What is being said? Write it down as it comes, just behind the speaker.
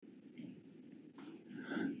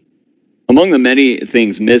Among the many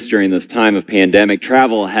things missed during this time of pandemic,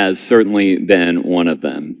 travel has certainly been one of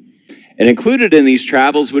them. And included in these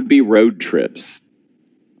travels would be road trips.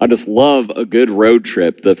 I just love a good road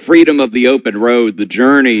trip, the freedom of the open road, the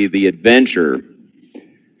journey, the adventure.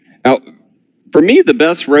 Now, for me, the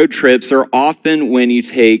best road trips are often when you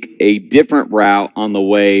take a different route on the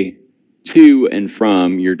way to and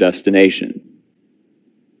from your destination.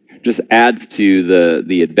 It just adds to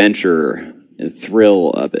the adventure and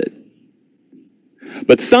thrill of it.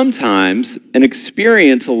 But sometimes an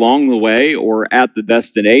experience along the way or at the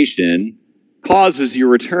destination causes your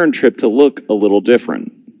return trip to look a little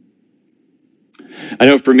different. I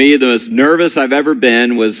know for me, the most nervous I've ever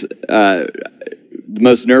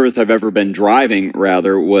been driving,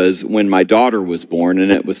 was when my daughter was born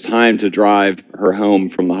and it was time to drive her home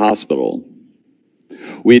from the hospital.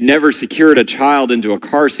 We had never secured a child into a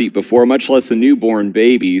car seat before, much less a newborn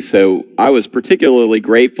baby, so I was particularly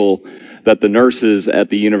grateful that the nurses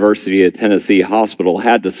at the University of Tennessee Hospital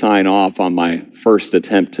had to sign off on my first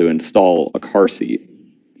attempt to install a car seat.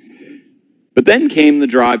 But then came the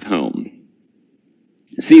drive home.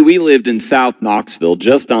 See, we lived in South Knoxville,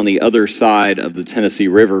 just on the other side of the Tennessee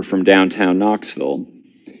River from downtown Knoxville.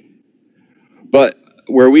 But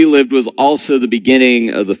where we lived was also the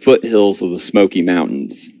beginning of the foothills of the Smoky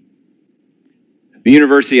Mountains. The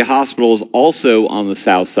University Hospital is also on the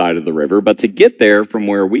south side of the river, but to get there from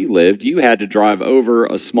where we lived, you had to drive over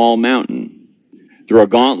a small mountain, through a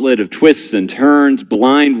gauntlet of twists and turns,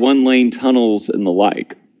 blind one-lane tunnels, and the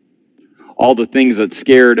like. All the things that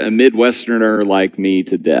scared a Midwesterner like me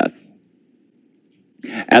to death.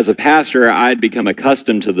 As a pastor, I'd become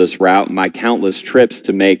accustomed to this route and my countless trips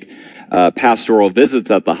to make pastoral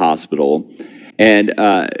visits at the hospital. And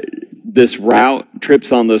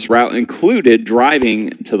trips on this route included driving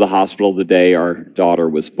to the hospital the day our daughter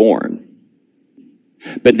was born.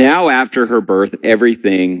 But now, after her birth,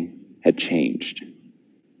 everything had changed.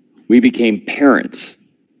 We became parents.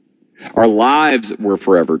 Our lives were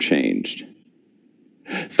forever changed.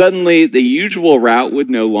 Suddenly, the usual route would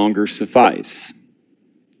no longer suffice.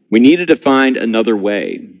 We needed to find another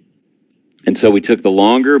way. And so we took the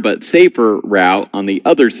longer but safer route on the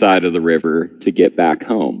other side of the river to get back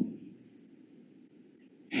home.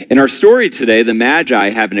 In our story today, the Magi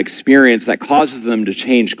have an experience that causes them to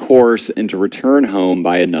change course and to return home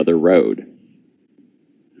by another road.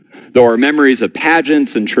 Though our memories of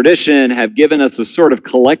pageants and tradition have given us a sort of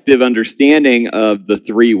collective understanding of the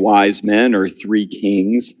three wise men or three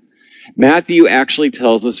kings, Matthew actually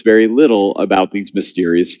tells us very little about these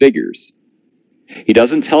mysterious figures. He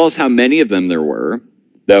doesn't tell us how many of them there were,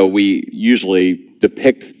 though we usually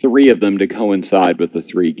depict three of them to coincide with the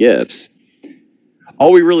three gifts.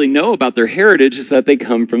 All we really know about their heritage is that they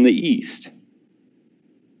come from the east.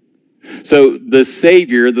 So the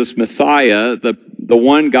Savior, this Messiah, the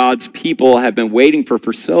one God's people have been waiting for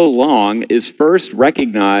so long, is first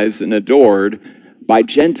recognized and adored by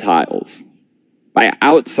Gentiles, by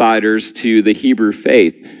outsiders to the Hebrew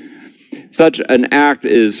faith. Such an act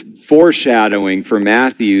is foreshadowing for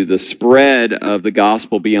Matthew the spread of the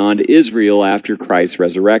gospel beyond Israel after Christ's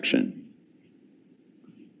resurrection.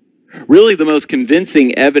 Really, the most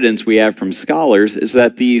convincing evidence we have from scholars is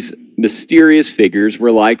that these mysterious figures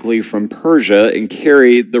were likely from Persia and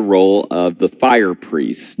carried the role of the fire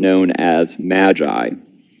priests, known as Magi.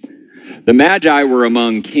 The Magi were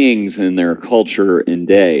among kings in their culture and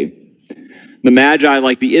day. The Magi,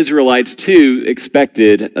 like the Israelites too,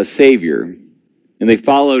 expected a savior, and they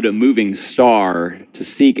followed a moving star to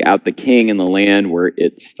seek out the king in the land where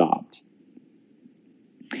it stopped.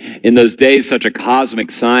 In those days, such a cosmic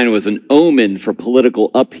sign was an omen for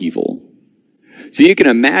political upheaval. So you can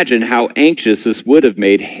imagine how anxious this would have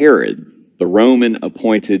made Herod, the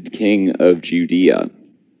Roman-appointed king of Judea.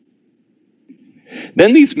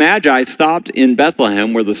 Then these Magi stopped in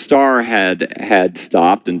Bethlehem, where the star had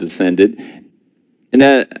stopped and descended,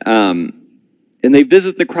 and they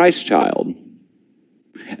visit the Christ child.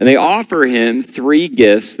 And they offer him three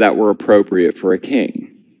gifts that were appropriate for a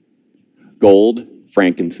king: gold,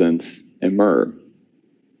 frankincense, and myrrh.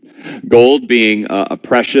 Gold being a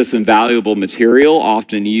precious and valuable material,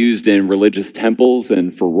 often used in religious temples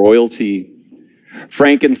and for royalty.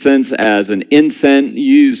 Frankincense as an incense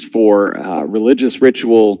used for religious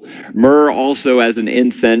ritual. Myrrh also as an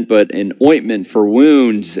incense, but an ointment for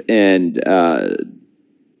wounds, and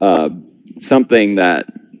something that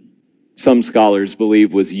some scholars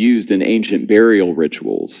believe was used in ancient burial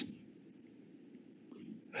rituals.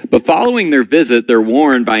 But following their visit, they're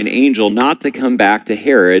warned by an angel not to come back to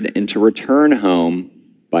Herod and to return home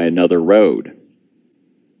by another road.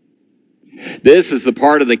 This is the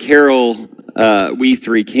part of the carol, We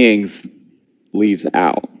Three Kings, leaves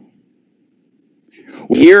out.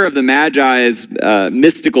 We hear of the Magi's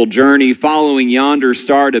mystical journey following yonder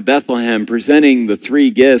star to Bethlehem, presenting the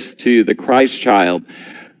three gifts to the Christ child.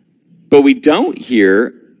 But we don't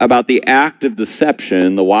hear about the act of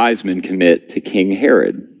deception the wise men commit to King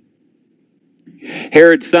Herod.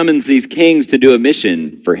 Herod summons these kings to do a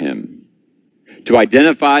mission for him, to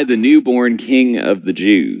identify the newborn king of the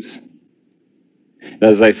Jews.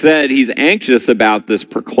 As I said, he's anxious about this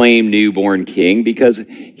proclaimed newborn king because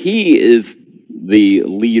he is the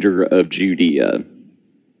leader of Judea.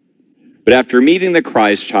 But after meeting the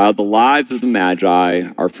Christ child, the lives of the Magi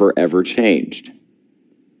are forever changed.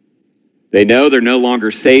 They know they're no longer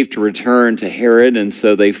safe to return to Herod, and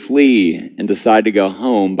so they flee and decide to go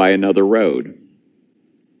home by another road.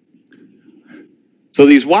 So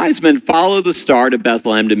these wise men follow the star to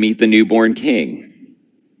Bethlehem to meet the newborn king.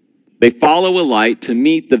 They follow a light to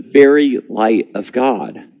meet the very light of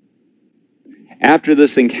God. After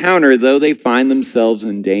this encounter, though, they find themselves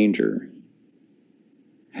in danger.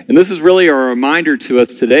 And this is really a reminder to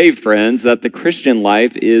us today, friends, that the Christian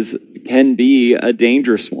life can be a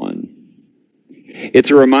dangerous one. It's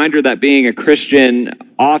a reminder that being a Christian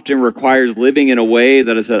often requires living in a way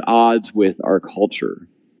that is at odds with our culture.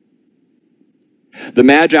 The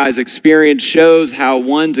Magi's experience shows how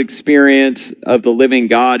one's experience of the living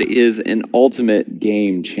God is an ultimate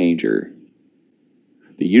game changer.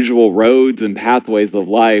 The usual roads and pathways of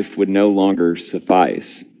life would no longer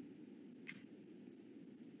suffice.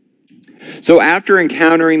 So after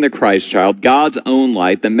encountering the Christ child, God's own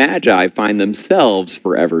light, the Magi find themselves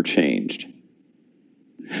forever changed.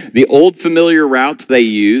 The old familiar routes they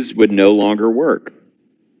used would no longer work,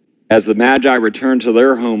 as the Magi returned to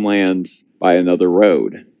their homelands by another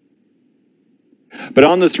road. But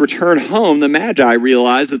on this return home, the Magi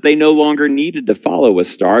realized that they no longer needed to follow a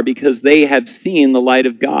star because they have seen the light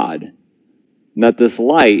of God, and that this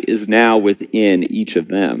light is now within each of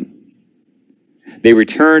them. They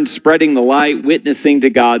returned, spreading the light, witnessing to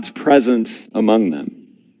God's presence among them.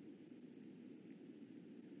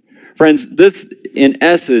 Friends, this, in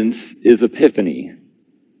essence, is Epiphany.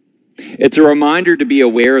 It's a reminder to be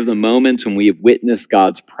aware of the moments when we have witnessed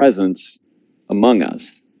God's presence among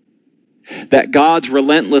us. That God's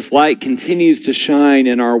relentless light continues to shine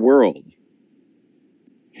in our world.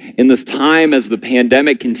 In this time, as the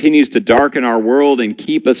pandemic continues to darken our world and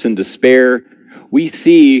keep us in despair, we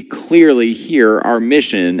see clearly here our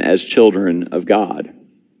mission as children of God.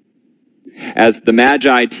 As the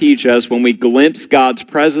Magi teach us, when we glimpse God's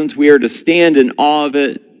presence, we are to stand in awe of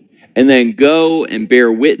it and then go and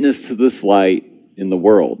bear witness to this light in the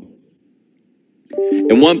world.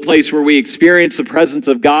 And one place where we experience the presence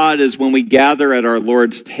of God is when we gather at our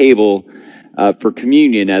Lord's table for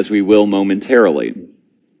communion, as we will momentarily.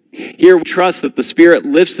 Here we trust that the Spirit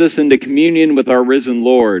lifts us into communion with our risen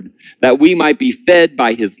Lord, that we might be fed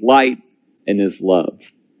by his light and his love.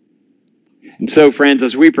 And so, friends,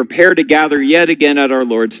 as we prepare to gather yet again at our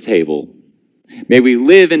Lord's table, may we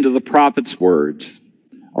live into the prophet's words,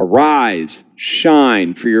 "Arise,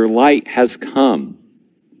 shine, for your light has come."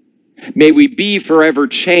 May we be forever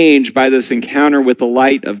changed by this encounter with the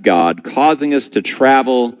light of God, causing us to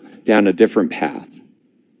travel down a different path.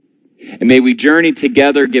 And may we journey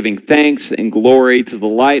together, giving thanks and glory to the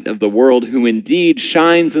light of the world, who indeed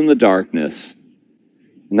shines in the darkness,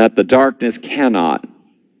 and that the darkness cannot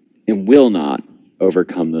and will not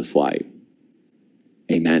overcome this light.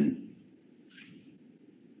 Amen.